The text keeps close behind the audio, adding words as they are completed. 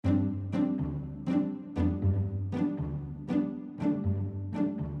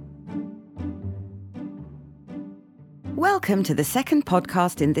Welcome to the second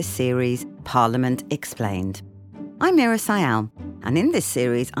podcast in this series, Parliament Explained. I'm Mira Sayal, and in this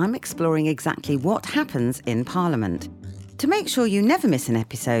series I'm exploring exactly what happens in Parliament. To make sure you never miss an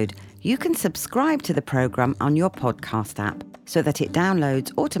episode, you can subscribe to the programme on your podcast app so that it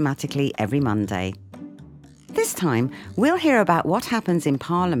downloads automatically every Monday. This time, we'll hear about what happens in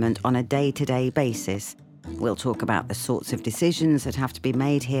Parliament on a day-to-day basis. We'll talk about the sorts of decisions that have to be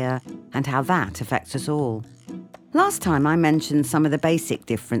made here and how that affects us all. Last time I mentioned some of the basic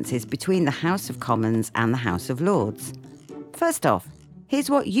differences between the House of Commons and the House of Lords. First off, here's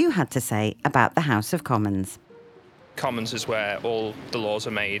what you had to say about the House of Commons. Commons is where all the laws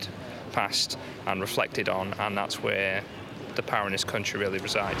are made, passed and reflected on, and that's where the power in this country really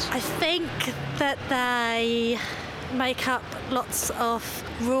resides. I think that they make up lots of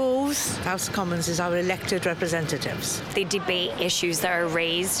rules. House of Commons is our elected representatives. They debate issues that are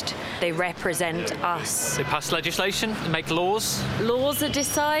raised. They represent us. They pass legislation, they make laws. Laws are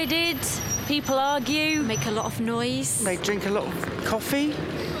decided, people argue. Make a lot of noise. They drink a lot of coffee,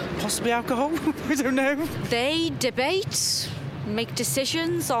 possibly alcohol, I don't know. They debate, make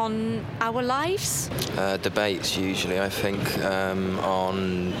decisions on our lives. Debates usually, I think,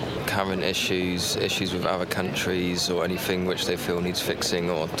 on current issues with other countries or anything which they feel needs fixing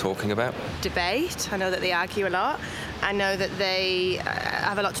or talking about. Debate. I know that they argue a lot. I know that they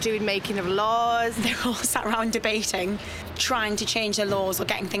have a lot to do with making of laws. They're all sat around debating, trying to change their laws or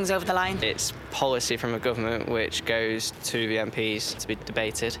getting things over the line. It's policy from a government which goes to the MPs to be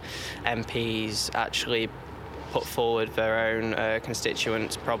debated. MPs actually put forward their own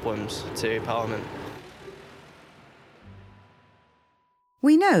constituents' problems to Parliament.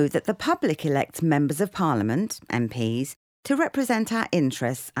 We know that the public elects members of Parliament, MPs, to represent our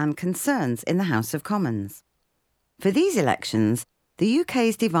interests and concerns in the House of Commons. For these elections, the UK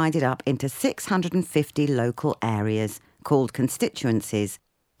is divided up into 650 local areas called constituencies,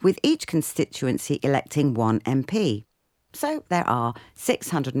 with each constituency electing one MP. So there are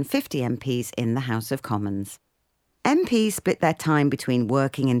 650 MPs in the House of Commons. MPs split their time between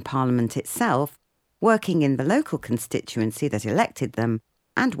working in Parliament itself, working in the local constituency that elected them,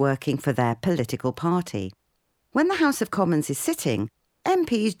 and working for their political party. When the House of Commons is sitting,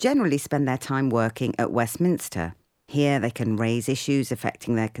 MPs generally spend their time working at Westminster. Here they can raise issues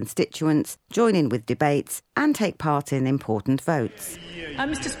affecting their constituents, join in with debates, and take part in important votes.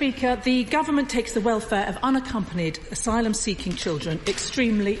 Mr. Speaker, the government takes the welfare of unaccompanied asylum-seeking children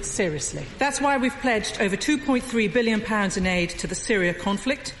extremely seriously. That's why we've pledged over £2.3 billion in aid to the Syria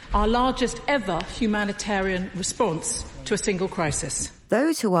conflict, our largest ever humanitarian response to a single crisis.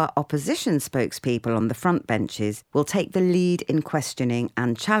 Those who are opposition spokespeople on the front benches will take the lead in questioning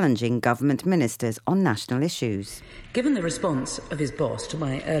and challenging government ministers on national issues. Given the response of his boss to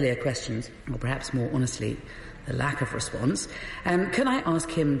my earlier questions, or perhaps more honestly, the lack of response, can I ask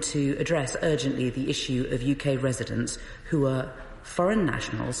him to address urgently the issue of UK residents who are foreign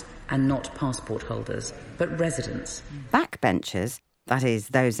nationals and not passport holders, but residents? Backbenchers, that is,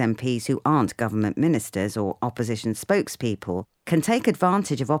 those MPs who aren't government ministers or opposition spokespeople, can take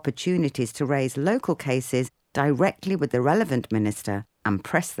advantage of opportunities to raise local cases directly with the relevant minister and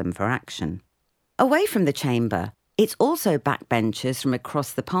press them for action. Away from the chamber, it's also backbenchers from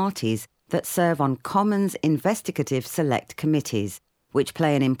across the parties that serve on Commons investigative select committees, which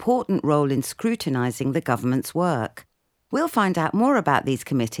play an important role in scrutinising the government's work. We'll find out more about these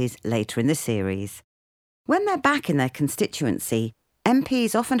committees later in the series. When they're back in their constituency,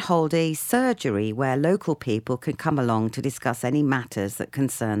 MPs often hold a surgery where local people can come along to discuss any matters that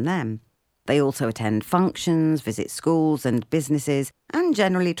concern them. They also attend functions, visit schools and businesses, and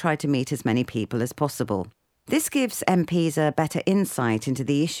generally try to meet as many people as possible. This gives MPs a better insight into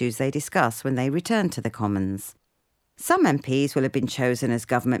the issues they discuss when they return to the Commons. Some MPs will have been chosen as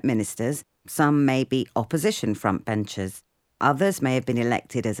government ministers, some may be opposition frontbenchers. Others may have been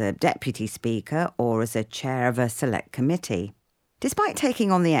elected as a deputy speaker or as a chair of a select committee. Despite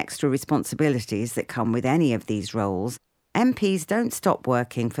taking on the extra responsibilities that come with any of these roles, MPs don't stop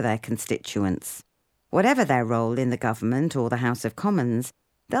working for their constituents. Whatever their role in the government or the House of Commons,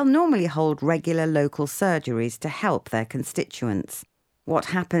 they'll normally hold regular local surgeries to help their constituents. What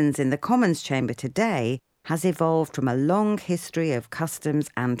happens in the Commons chamber today has evolved from a long history of customs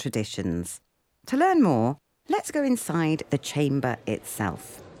and traditions. To learn more, let's go inside the chamber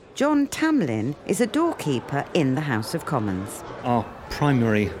itself. John Tamlin is a doorkeeper in the House of Commons. Our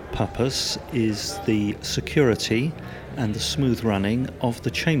primary purpose is the security and the smooth running of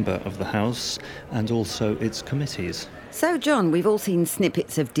the chamber of the House and also its committees. So, John, we've all seen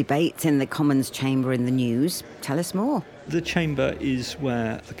snippets of debates in the Commons chamber in the news. Tell us more. The chamber is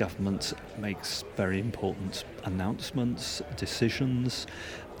where the government makes very important announcements, decisions.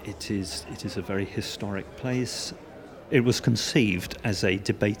 It is a very historic place. It was conceived as a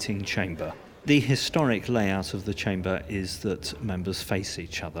debating chamber. The historic layout of the chamber is that members face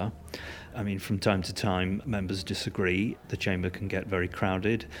each other. I mean, from time to time, members disagree. The chamber can get very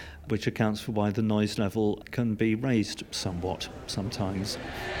crowded, which accounts for why the noise level can be raised somewhat sometimes.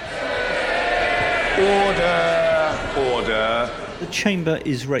 Order. The chamber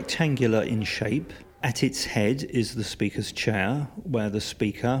is rectangular in shape. At its head is the Speaker's chair, where the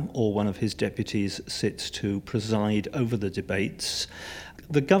Speaker or one of his deputies sits to preside over the debates.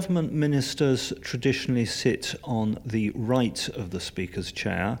 The government ministers traditionally sit on the right of the Speaker's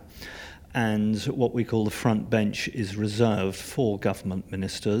chair, and what we call the front bench is reserved for government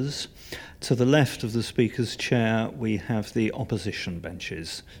ministers. To the left of the Speaker's chair, we have the opposition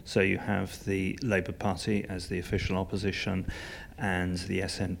benches. So you have the Labour Party as the official opposition, and the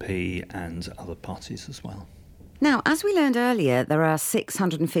SNP and other parties as well. Now, as we learned earlier, there are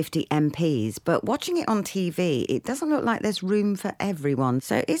 650 MPs, but watching it on TV, it doesn't look like there's room for everyone.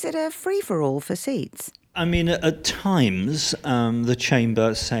 So is it a free-for-all for seats? I mean, at times, the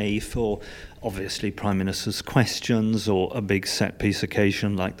chamber, say, for obviously Prime Minister's questions or a big set-piece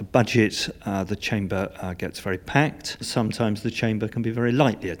occasion like the budget, the chamber gets very packed. Sometimes the chamber can be very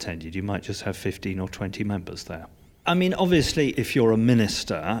lightly attended. You might just have 15 or 20 members there. I mean, obviously, if you're a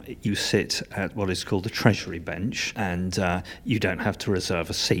minister, you sit at what is called the Treasury bench, and you don't have to reserve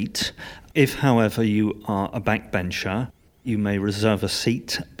a seat. If, however, you are a backbencher, you may reserve a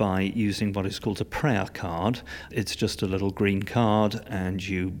seat by using what is called a prayer card. It's just a little green card, and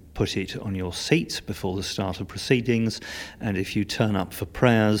you put it on your seat before the start of proceedings. And if you turn up for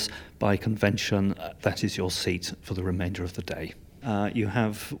prayers, by convention, that is your seat for the remainder of the day. You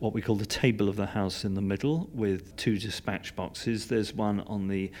have what we call the table of the House in the middle with two dispatch boxes. There's one on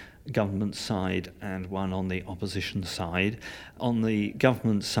the government side and one on the opposition side. On the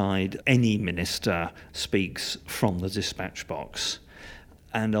government side, any minister speaks from the dispatch box.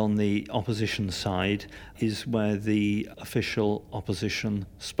 And on the opposition side is where the official opposition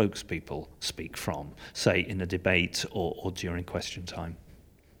spokespeople speak from, say in a debate or during question time.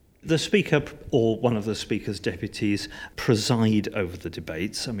 The Speaker or one of the Speaker's deputies preside over the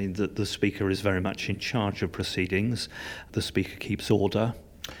debates. I mean, the Speaker is very much in charge of proceedings. The Speaker keeps order,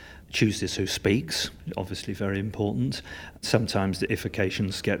 chooses who speaks, obviously very important. Sometimes, if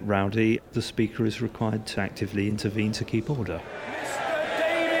occasions get rowdy, the Speaker is required to actively intervene to keep order.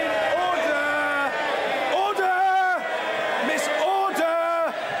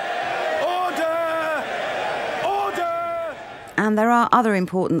 And there are other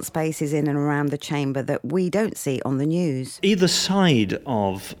important spaces in and around the chamber that we don't see on the news. Either side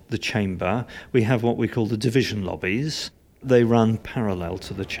of the chamber, we have what we call the division lobbies. They run parallel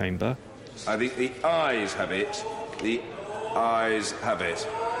to the chamber. I think the ayes have it. The ayes have it.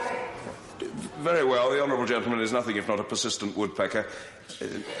 Very well. The honourable gentleman is nothing if not a persistent woodpecker.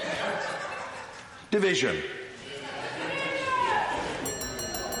 Division.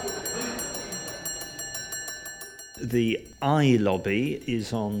 The I lobby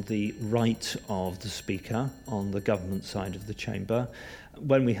is on the right of the Speaker, on the government side of the chamber.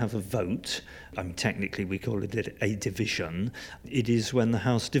 When we have a vote, technically we call it a division, it is when the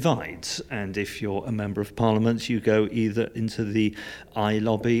House divides. And if you're a Member of Parliament, you go either into the I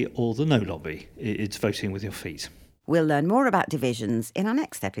lobby or the no lobby. It's voting with your feet. We'll learn more about divisions in our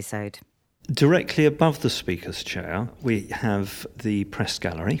next episode. Directly above the Speaker's chair, we have the press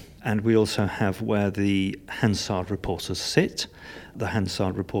gallery, and we also have where the Hansard reporters sit. The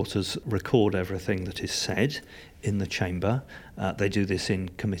Hansard reporters record everything that is said in the chamber. They do this in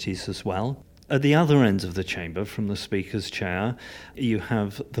committees as well. At the other end of the chamber, from the Speaker's chair, you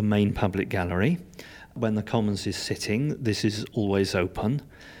have the main public gallery. When the Commons is sitting, this is always open.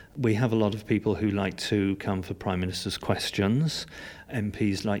 We have a lot of people who like to come for Prime Minister's questions.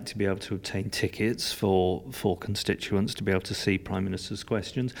 MPs like to be able to obtain tickets for constituents to be able to see Prime Minister's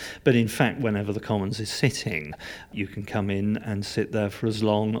questions. But in fact, whenever the Commons is sitting, you can come in and sit there for as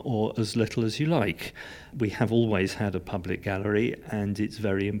long or as little as you like. We have always had a public gallery, and it's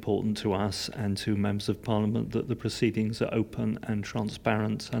very important to us and to Members of Parliament that the proceedings are open and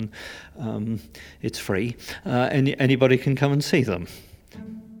transparent, and it's free. Anybody can come and see them.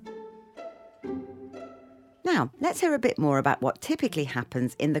 Now, let's hear a bit more about what typically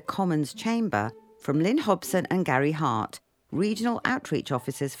happens in the Commons chamber from Lynn Hobson and Gary Hart, Regional Outreach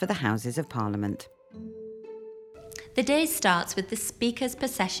Officers for the Houses of Parliament. The day starts with the Speaker's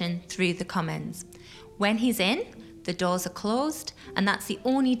procession through the Commons. When he's in, The doors are closed, and that's the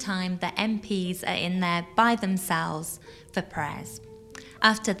only time that MPs are in there by themselves for prayers.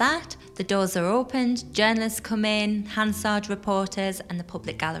 After that, the doors are opened, journalists come in, Hansard reporters, and the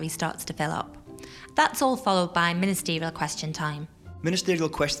public gallery starts to fill up. That's all followed by ministerial question time. Ministerial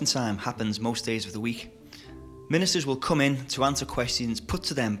question time happens most days of the week. Ministers will come in to answer questions put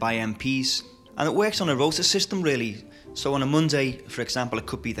to them by MPs, and it works on a rota system really. So on a Monday, for example, it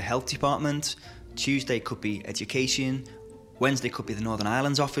could be the Health Department, Tuesday could be Education, Wednesday could be the Northern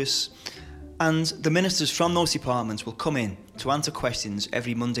Ireland Office, and the ministers from those departments will come in to answer questions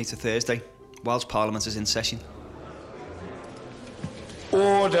every Monday to Thursday, whilst Parliament is in session.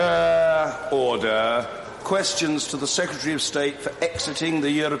 Order, order. Questions to the Secretary of State for exiting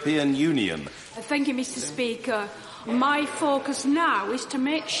the European Union. Thank you, Mr. Speaker. My focus now is to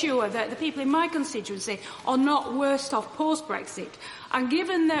make sure that the people in my constituency are not worse off post-Brexit. And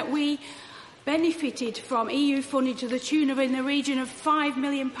given that we benefited from EU funding to the tune of in the region of £5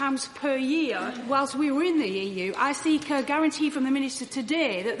 million per year whilst we were in the EU, I seek a guarantee from the Minister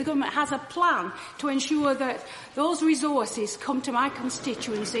today that the Government has a plan to ensure that those resources come to my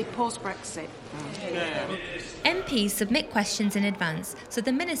constituency post-Brexit. MPs submit questions in advance so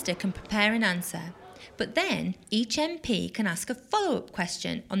the Minister can prepare an answer. But then each MP can ask a follow-up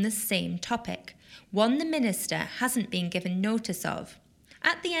question on the same topic, one the Minister hasn't been given notice of.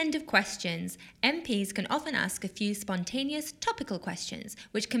 At the end of questions, MPs can often ask a few spontaneous topical questions,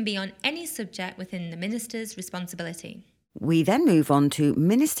 which can be on any subject within the Minister's responsibility. We then move on to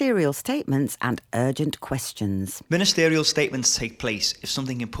ministerial statements and urgent questions. Ministerial statements take place if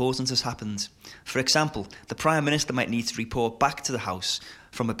something important has happened. For example, the Prime Minister might need to report back to the House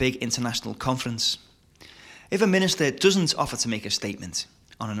from a big international conference. If a minister doesn't offer to make a statement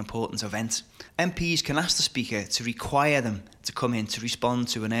on an important event, MPs can ask the Speaker to require them to come in to respond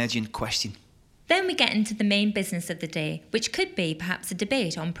to an urgent question. Then we get into the main business of the day, which could be perhaps a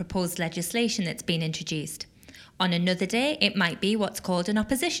debate on proposed legislation that's been introduced. On another day, it might be what's called an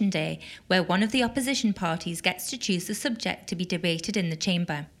opposition day, where one of the opposition parties gets to choose the subject to be debated in the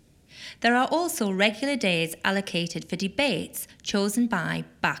chamber. There are also regular days allocated for debates chosen by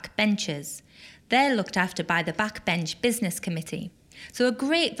backbenchers. They're looked after by the Backbench Business Committee. So a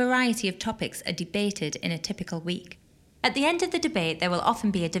great variety of topics are debated in a typical week. At the end of the debate, there will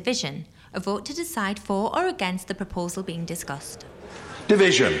often be a division, a vote to decide for or against the proposal being discussed.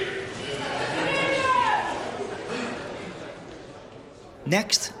 Division.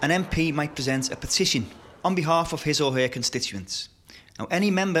 Next, an MP might present a petition on behalf of his or her constituents. Now, any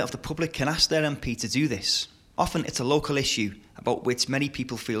member of the public can ask their MP to do this. Often it's a local issue about which many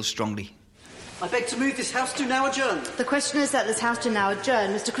people feel strongly. I beg to move this House to now adjourn. The question is that this House to now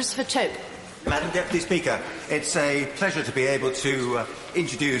adjourn. Mr. Christopher Chope. Madam Deputy Speaker, it's a pleasure to be able to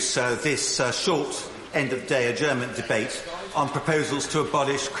introduce this short end-of-day adjournment debate on proposals to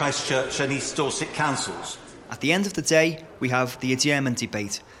abolish Christchurch and East Dorset councils. At the end of the day, we have the adjournment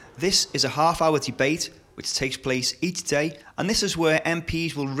debate. This is a half-hour debate which takes place each day, and this is where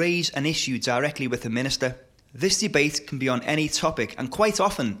MPs will raise an issue directly with the Minister. This debate can be on any topic, and quite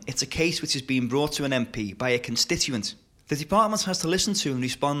often it's a case which is being brought to an MP by a constituent. The department has to listen to and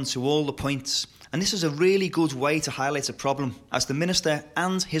respond to all the points, and this is a really good way to highlight a problem, as the Minister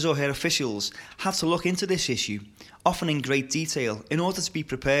and his or her officials have to look into this issue, often in great detail, in order to be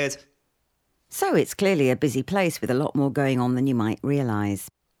prepared. So it's clearly a busy place with a lot more going on than you might realise.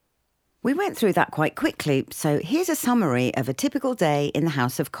 We went through that quite quickly, so here's a summary of a typical day in the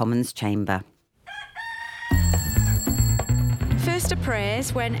House of Commons chamber. First are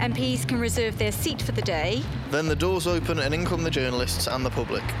prayers, when MPs can reserve their seat for the day. Then the doors open and in come the journalists and the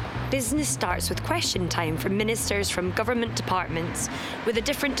public. Business starts with question time from ministers from government departments, with a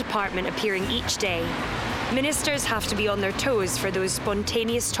different department appearing each day. Ministers have to be on their toes for those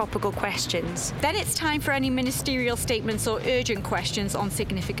spontaneous topical questions. Then it's time for any ministerial statements or urgent questions on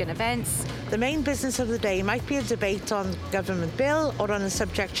significant events. The main business of the day might be a debate on government bill or on a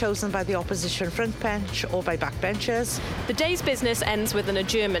subject chosen by the opposition frontbench or by backbenchers. The day's business ends with an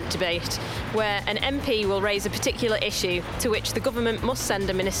adjournment debate, where an MP will raise a particular issue to which the government must send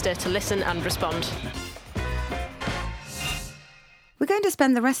a minister to listen and respond. We're going to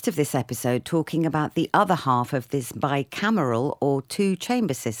spend the rest of this episode talking about the other half of this bicameral or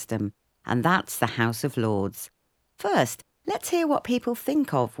two-chamber system, and that's the House of Lords. First, let's hear what people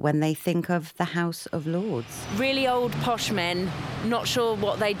think of when they think of the House of Lords. Really old posh men, not sure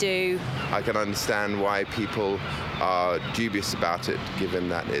what they do. I can understand why people are dubious about it, given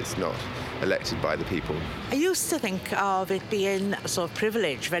that it's not elected by the people. I used to think of it being sort of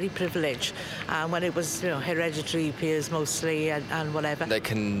privilege, very privileged, when it was, hereditary peers mostly and whatever. They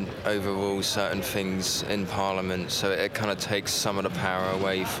can overrule certain things in Parliament, so it kind of takes some of the power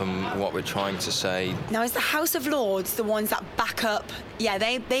away from what we're trying to say. Now, is the House of Lords the ones that back up? Yeah,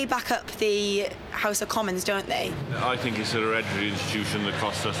 they back up the House of Commons, don't they? I think it's a hereditary institution that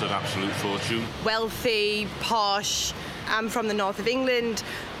costs us an absolute fortune. Wealthy, posh. I'm from the north of England.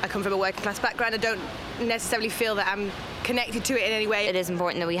 I come from a working class background. I don't necessarily feel that I'm connected to it in any way. It is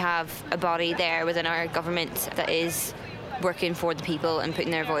important that we have a body there within our government that is working for the people and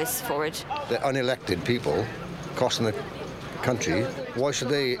putting their voice forward. The unelected people costing the country, why should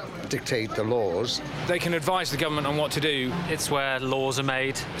they dictate the laws? They can advise the government on what to do. It's where laws are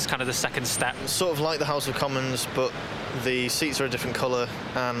made. It's kind of the second step. Sort of like the House of Commons, but the seats are a different colour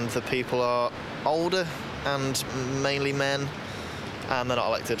and the people are older and mainly men, and they're not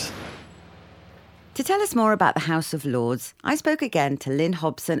elected. To tell us more about the House of Lords, I spoke again to Lynn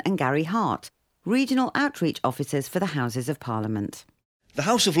Hobson and Gary Hart, Regional Outreach Officers for the Houses of Parliament. The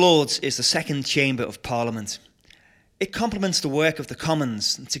House of Lords is the second chamber of Parliament. It complements the work of the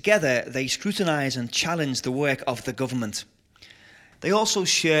Commons, and together they scrutinise and challenge the work of the government. They also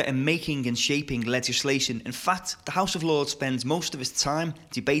share in making and shaping legislation. In fact, the House of Lords spends most of its time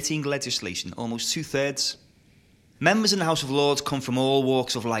debating legislation, almost 2/3. Members in the House of Lords come from all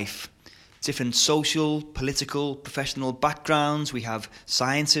walks of life. Different social, political, professional backgrounds. We have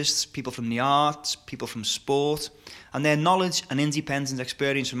scientists, people from the arts, people from sport, and their knowledge and independent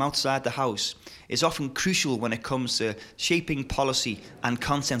experience from outside the House is often crucial when it comes to shaping policy and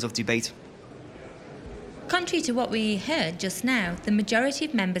content of debate. Contrary to what we heard just now, the majority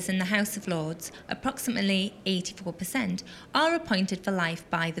of members in the House of Lords, approximately 84%, are appointed for life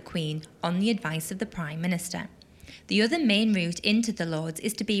by the Queen on the advice of the Prime Minister. The other main route into the Lords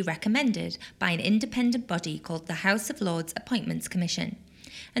is to be recommended by an independent body called the House of Lords Appointments Commission.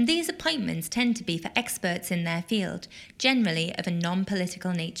 And these appointments tend to be for experts in their field, generally of a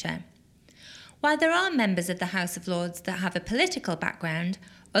non-political nature. While there are members of the House of Lords that have a political background,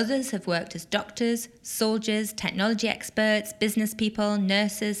 others have worked as doctors, soldiers, technology experts, business people,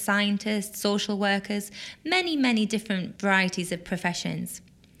 nurses, scientists, social workers, many different varieties of professions.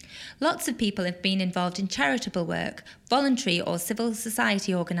 Lots of people have been involved in charitable work, voluntary or civil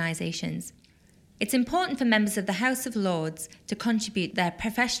society organisations. It's important for members of the House of Lords to contribute their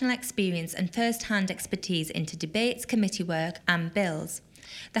professional experience and first-hand expertise into debates, committee work and bills.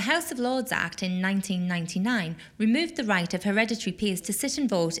 The House of Lords Act in 1999 removed the right of hereditary peers to sit and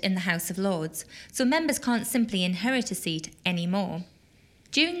vote in the House of Lords, so members can't simply inherit a seat anymore.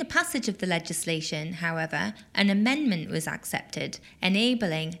 During the passage of the legislation, however, an amendment was accepted,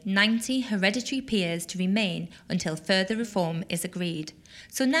 enabling 90 hereditary peers to remain until further reform is agreed.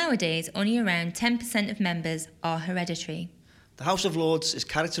 So nowadays, only around 10% of members are hereditary. The House of Lords is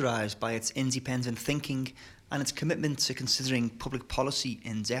characterised by its independent thinking and its commitment to considering public policy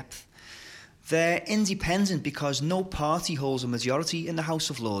in depth. They're independent because no party holds a majority in the House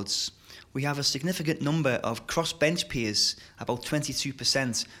of Lords. We have a significant number of crossbench peers, about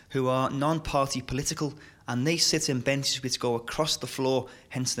 22%, who are non-party political, and they sit in benches which go across the floor,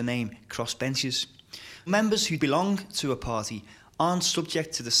 hence the name crossbenches. Members who belong to a party aren't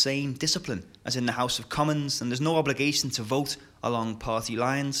subject to the same discipline as in the House of Commons, and there's no obligation to vote along party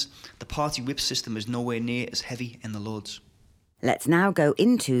lines. The party whip system is nowhere near as heavy in the Lords. Let's now go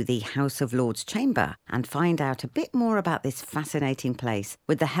into the House of Lords chamber and find out a bit more about this fascinating place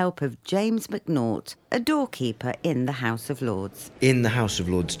with the help of James McNaught, a doorkeeper in the House of Lords. In the House of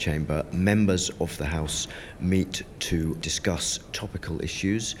Lords chamber, members of the House meet to discuss topical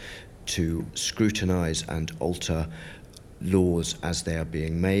issues, to scrutinise and alter laws as they are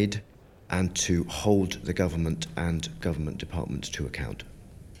being made, and to hold the government and government departments to account.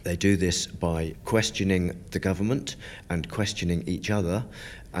 They do this by questioning the government and questioning each other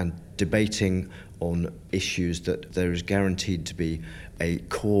and debating on issues that there is guaranteed to be a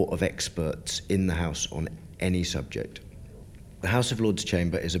core of experts in the House on any subject. The House of Lords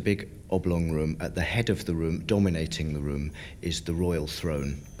chamber is a big oblong room. At the head of the room, dominating the room, is the royal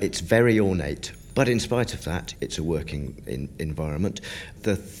throne. It's very ornate, but in spite of that, it's a working environment.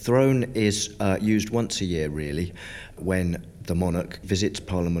 The throne is used once a year, really, when the monarch visits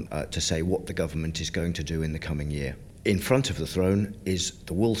Parliament to say what the government is going to do in the coming year. In front of the throne is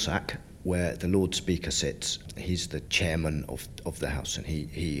the woolsack, where the Lord Speaker sits. He's the chairman of the House, and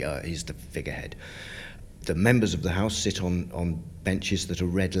he's the figurehead. The members of the House sit on benches that are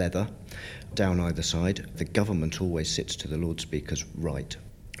red leather down either side. The government always sits to the Lord Speaker's right.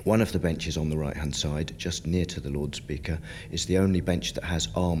 One of the benches on the right-hand side, just near to the Lord Speaker, is the only bench that has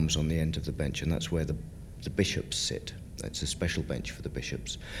arms on the end of the bench, and that's where the bishops sit. It's a special bench for the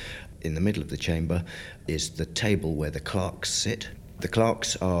bishops. In the middle of the chamber is the table where the clerks sit. The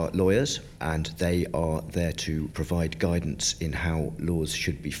clerks are lawyers, and they are there to provide guidance in how laws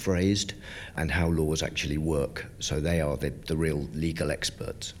should be phrased and how laws actually work. So they are the real legal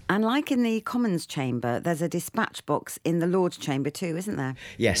experts. And like in the Commons chamber, there's a dispatch box in the Lords chamber too, isn't there?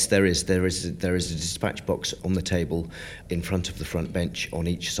 Yes, there is. There is a dispatch box on the table in front of the front bench on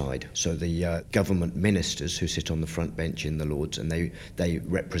each side. So the government ministers who sit on the front bench in the Lords, and they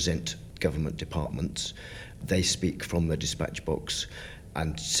represent government departments, they speak from the dispatch box,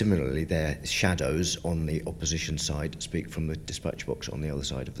 and similarly their shadows on the opposition side speak from the dispatch box on the other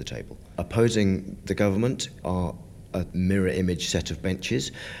side of the table. Opposing the government are a mirror image set of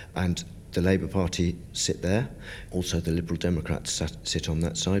benches, and the Labour Party sit there. Also the Liberal Democrats sit on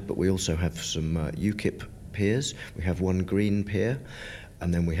that side, but we also have some UKIP peers. We have one Green peer,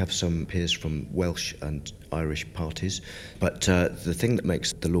 and then we have some peers from Welsh and Irish parties. But the thing that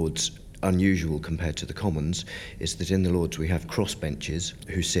makes the Lords unusual compared to the Commons is that in the Lords we have crossbenches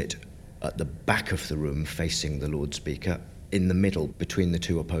who sit at the back of the room facing the Lord Speaker, in the middle between the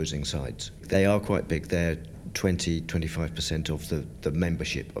two opposing sides. They are quite big. They're 20-25% of the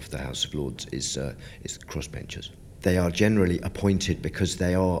membership of the House of Lords is crossbenchers. They are generally appointed because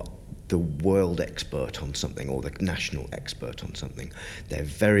they are the world expert on something or the national expert on something. They're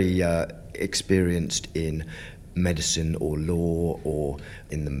very experienced in medicine or law or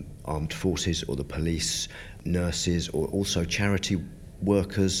in the armed forces or the police, nurses, or also charity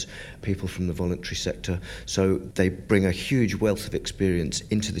workers, people from the voluntary sector. So they bring a huge wealth of experience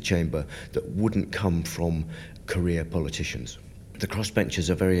into the chamber that wouldn't come from career politicians. The crossbenchers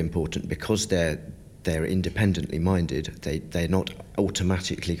are very important because they're independently minded. They're not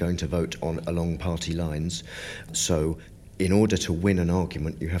automatically going to vote along party lines. So in order to win an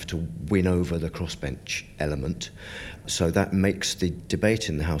argument, you have to win over the crossbench element. So that makes the debate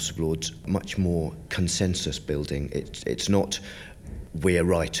in the House of Lords much more consensus building. It's not we're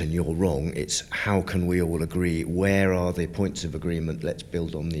right and you're wrong. It's how can we all agree? Where are the points of agreement? Let's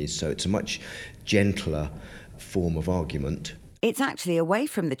build on these. So it's a much gentler form of argument. It's actually away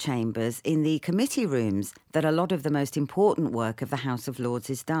from the chambers, in the committee rooms, that a lot of the most important work of the House of Lords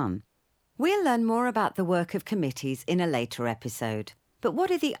is done. We'll learn more about the work of committees in a later episode. But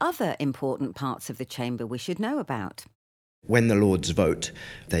what are the other important parts of the chamber we should know about? When the Lords vote,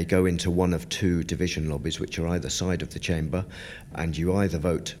 they go into one of two division lobbies, which are either side of the chamber, and you either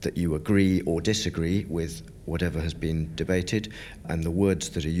vote that you agree or disagree with whatever has been debated, and the words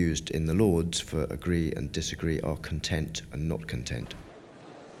that are used in the Lords for agree and disagree are content and not content.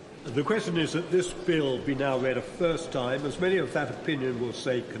 The question is that this bill be now read a first time, as many of that opinion will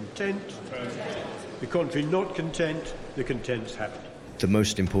say content. The contrary not content, the contents have it. The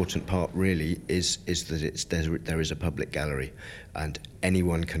most important part really is that there is a public gallery, and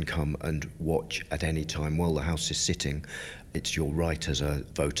anyone can come and watch at any time while the House is sitting. It's your right as a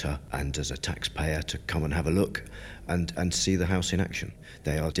voter and as a taxpayer to come and have a look and see the House in action.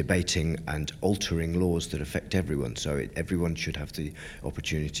 They are debating and altering laws that affect everyone, so everyone should have the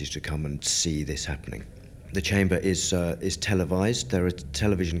opportunities to come and see this happening. The chamber is televised. There are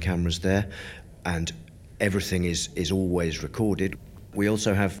television cameras there, and everything is always recorded. We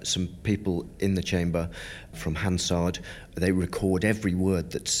also have some people in the chamber from Hansard. They record every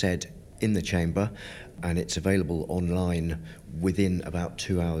word that's said in the chamber, and it's available online within about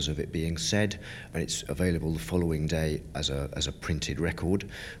 2 hours of it being said, and it's available the following day as a printed record.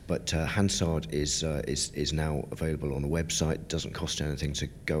 But Hansard is now available on a website. It doesn't cost anything to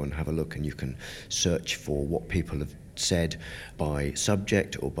go and have a look, and you can search for what people have said by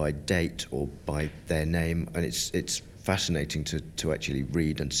subject or by date or by their name, and it's fascinating to actually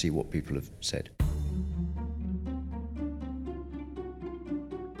read and see what people have said.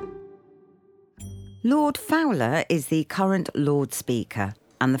 Lord Fowler is the current Lord Speaker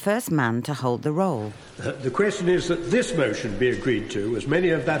and the first man to hold the role. The question is that this motion be agreed to, as many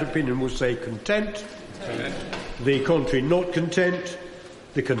of that opinion will say content. The contrary not content,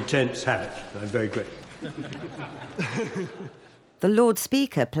 the contents have it. I'm very grateful. The Lord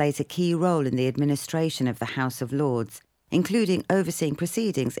Speaker plays a key role in the administration of the House of Lords, including overseeing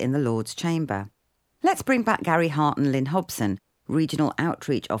proceedings in the Lords Chamber. Let's bring back Gary Hart and Lynn Hobson, Regional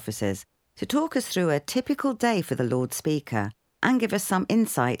Outreach Officers, to talk us through a typical day for the Lord Speaker and give us some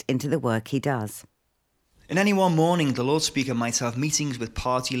insight into the work he does. In any one morning, the Lord Speaker might have meetings with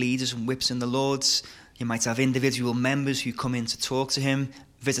party leaders and whips in the Lords. He might have individual members who come in to talk to him,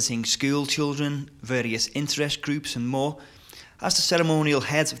 visiting school children, various interest groups and more. As the ceremonial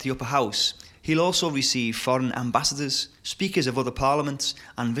head of the upper house, he'll also receive foreign ambassadors, speakers of other parliaments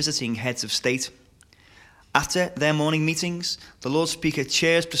and visiting heads of state. After their morning meetings, the Lord Speaker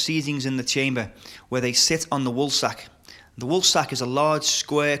chairs proceedings in the chamber where they sit on the woolsack. The woolsack is a large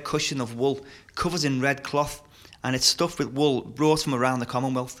square cushion of wool covered in red cloth, and it's stuffed with wool brought from around the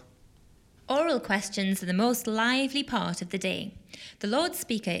Commonwealth. Oral questions are the most lively part of the day. The Lord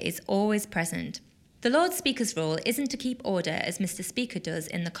Speaker is always present. The Lord Speaker's role isn't to keep order as Mr. Speaker does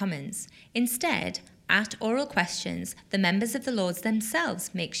in the Commons. Instead, at oral questions, the members of the Lords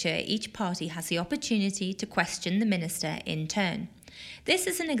themselves make sure each party has the opportunity to question the Minister in turn. This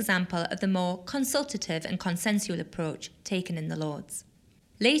is an example of the more consultative and consensual approach taken in the Lords.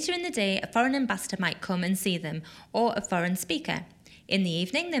 Later in the day, a foreign ambassador might come and see them, or a foreign speaker. In the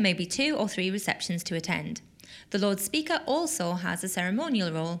evening, there may be 2 or 3 receptions to attend. The Lord Speaker also has a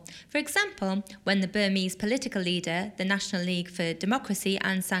ceremonial role. For example, when the Burmese political leader, the National League for Democracy,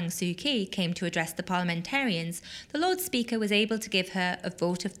 Aung San Suu Kyi, came to address the parliamentarians, the Lord Speaker was able to give her a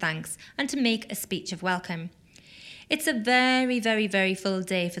vote of thanks and to make a speech of welcome. It's a very, very, very full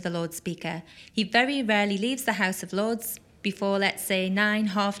day for the Lord Speaker. He very rarely leaves the House of Lords before, let's say,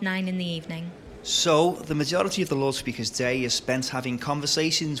 9:30 in the evening. So, the majority of the Lord Speaker's day is spent having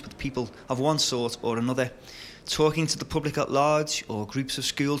conversations with people of one sort or another. Talking to the public at large, or groups of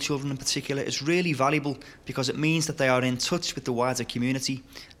school children in particular, is really valuable because it means that they are in touch with the wider community.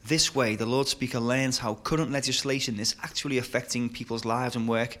 This way, the Lord Speaker learns how current legislation is actually affecting people's lives and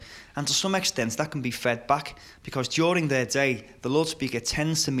work, and to some extent that can be fed back because during their day, the Lord Speaker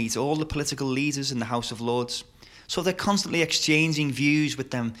tends to meet all the political leaders in the House of Lords. So they're constantly exchanging views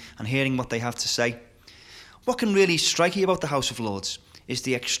with them and hearing what they have to say. What can really strike you about the House of Lords is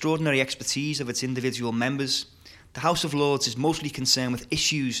the extraordinary expertise of its individual members. The House of Lords is mostly concerned with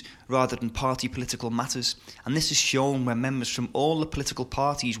issues rather than party political matters, and this is shown when members from all the political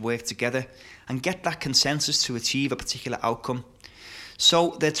parties work together and get that consensus to achieve a particular outcome.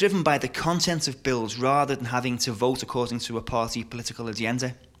 So they're driven by the content of bills rather than having to vote according to a party political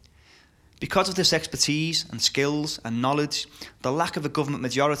agenda. Because of this expertise and skills and knowledge, the lack of a government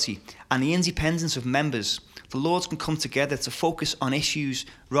majority and the independence of members, the Lords can come together to focus on issues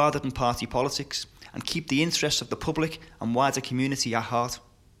rather than party politics and keep the interests of the public and wider community at heart.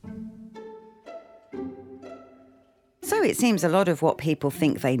 So it seems a lot of what people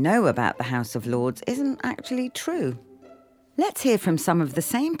think they know about the House of Lords isn't actually true. Let's hear from some of the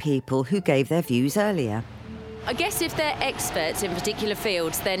same people who gave their views earlier. I guess if they're experts in particular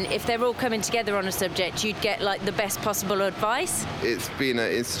fields, then if they're all coming together on a subject, you'd get like the best possible advice. It's been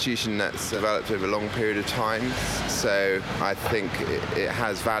an institution that's developed over a long period of time, so I think it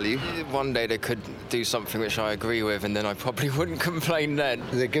has value. One day they could do something which I agree with, and then I probably wouldn't complain then.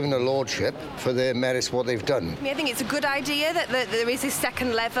 They're given a lordship for their merits, what they've done. I think it's a good idea that there is this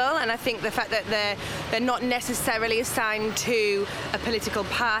second level, and I think the fact that they're not necessarily assigned to a political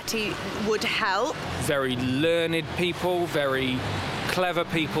party would help. Very learned people, very clever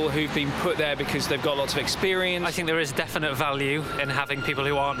people who've been put there because they've got lots of experience. I think there is definite value in having people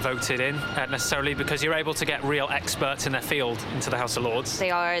who aren't voted in necessarily, because you're able to get real experts in their field into the House of Lords.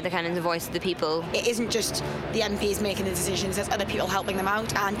 They are the kind of the voice of the people. It isn't just the MPs making the decisions, there's other people helping them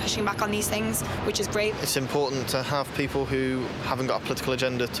out and pushing back on these things, which is great. It's important to have people who haven't got a political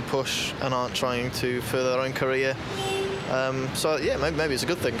agenda to push and aren't trying to further their own career. Maybe it's a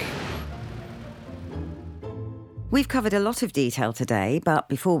good thing. We've covered a lot of detail today, but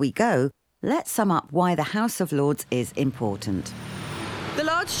before we go, let's sum up why the House of Lords is important. The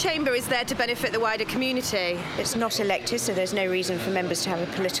Lords Chamber is there to benefit the wider community. It's not elected, so there's no reason for members to have a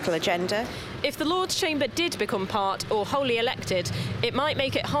political agenda. If the Lords Chamber did become part or wholly elected, it might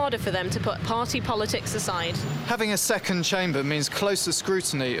make it harder for them to put party politics aside. Having a second chamber means closer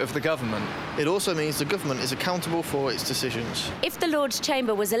scrutiny of the government. It also means the government is accountable for its decisions. If the Lords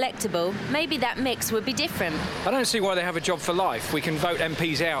Chamber was electable, maybe that mix would be different. I don't see why they have a job for life. We can vote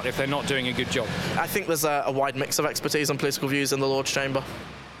MPs out if they're not doing a good job. I think there's a wide mix of expertise and political views in the Lords Chamber.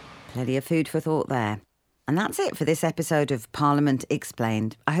 Plenty of food for thought there. And that's it for this episode of Parliament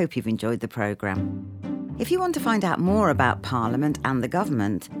Explained. I hope you've enjoyed the programme. If you want to find out more about Parliament and the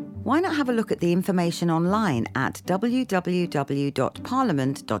government, why not have a look at the information online at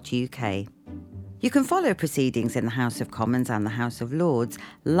www.parliament.uk. You can follow proceedings in the House of Commons and the House of Lords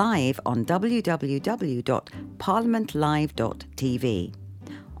live on www.parliamentlive.tv,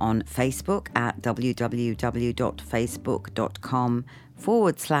 on Facebook at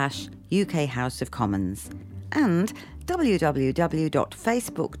www.facebook.com/UK House of Commons, and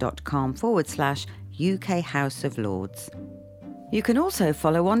www.facebook.com/UK House of Lords. You can also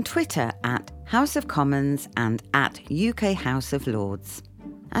follow on Twitter at House of Commons and at UK House of Lords.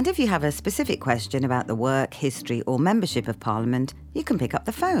 And if you have a specific question about the work, history or membership of Parliament, you can pick up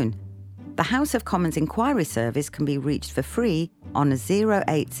the phone. The House of Commons Inquiry Service can be reached for free on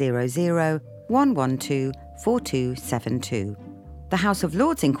 0800 112 4272. The House of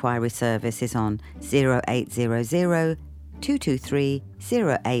Lords Inquiry Service is on 0800 223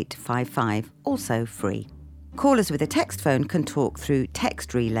 0855, also free. Callers with a text phone can talk through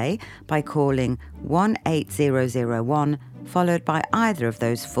Text Relay by calling 18001 followed by either of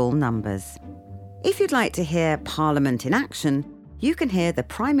those full numbers. If you'd like to hear Parliament in action, you can hear the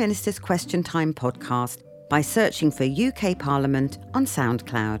Prime Minister's Question Time podcast by searching for UK Parliament on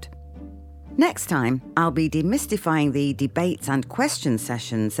SoundCloud. Next time, I'll be demystifying the debates and question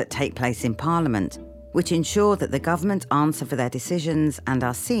sessions that take place in Parliament, which ensure that the government answer for their decisions and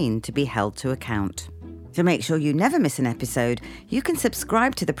are seen to be held to account. To make sure you never miss an episode, you can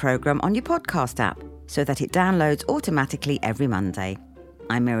subscribe to the programme on your podcast app so that it downloads automatically every Monday.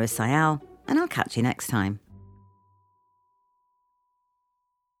 I'm Mira Sayal, and I'll catch you next time.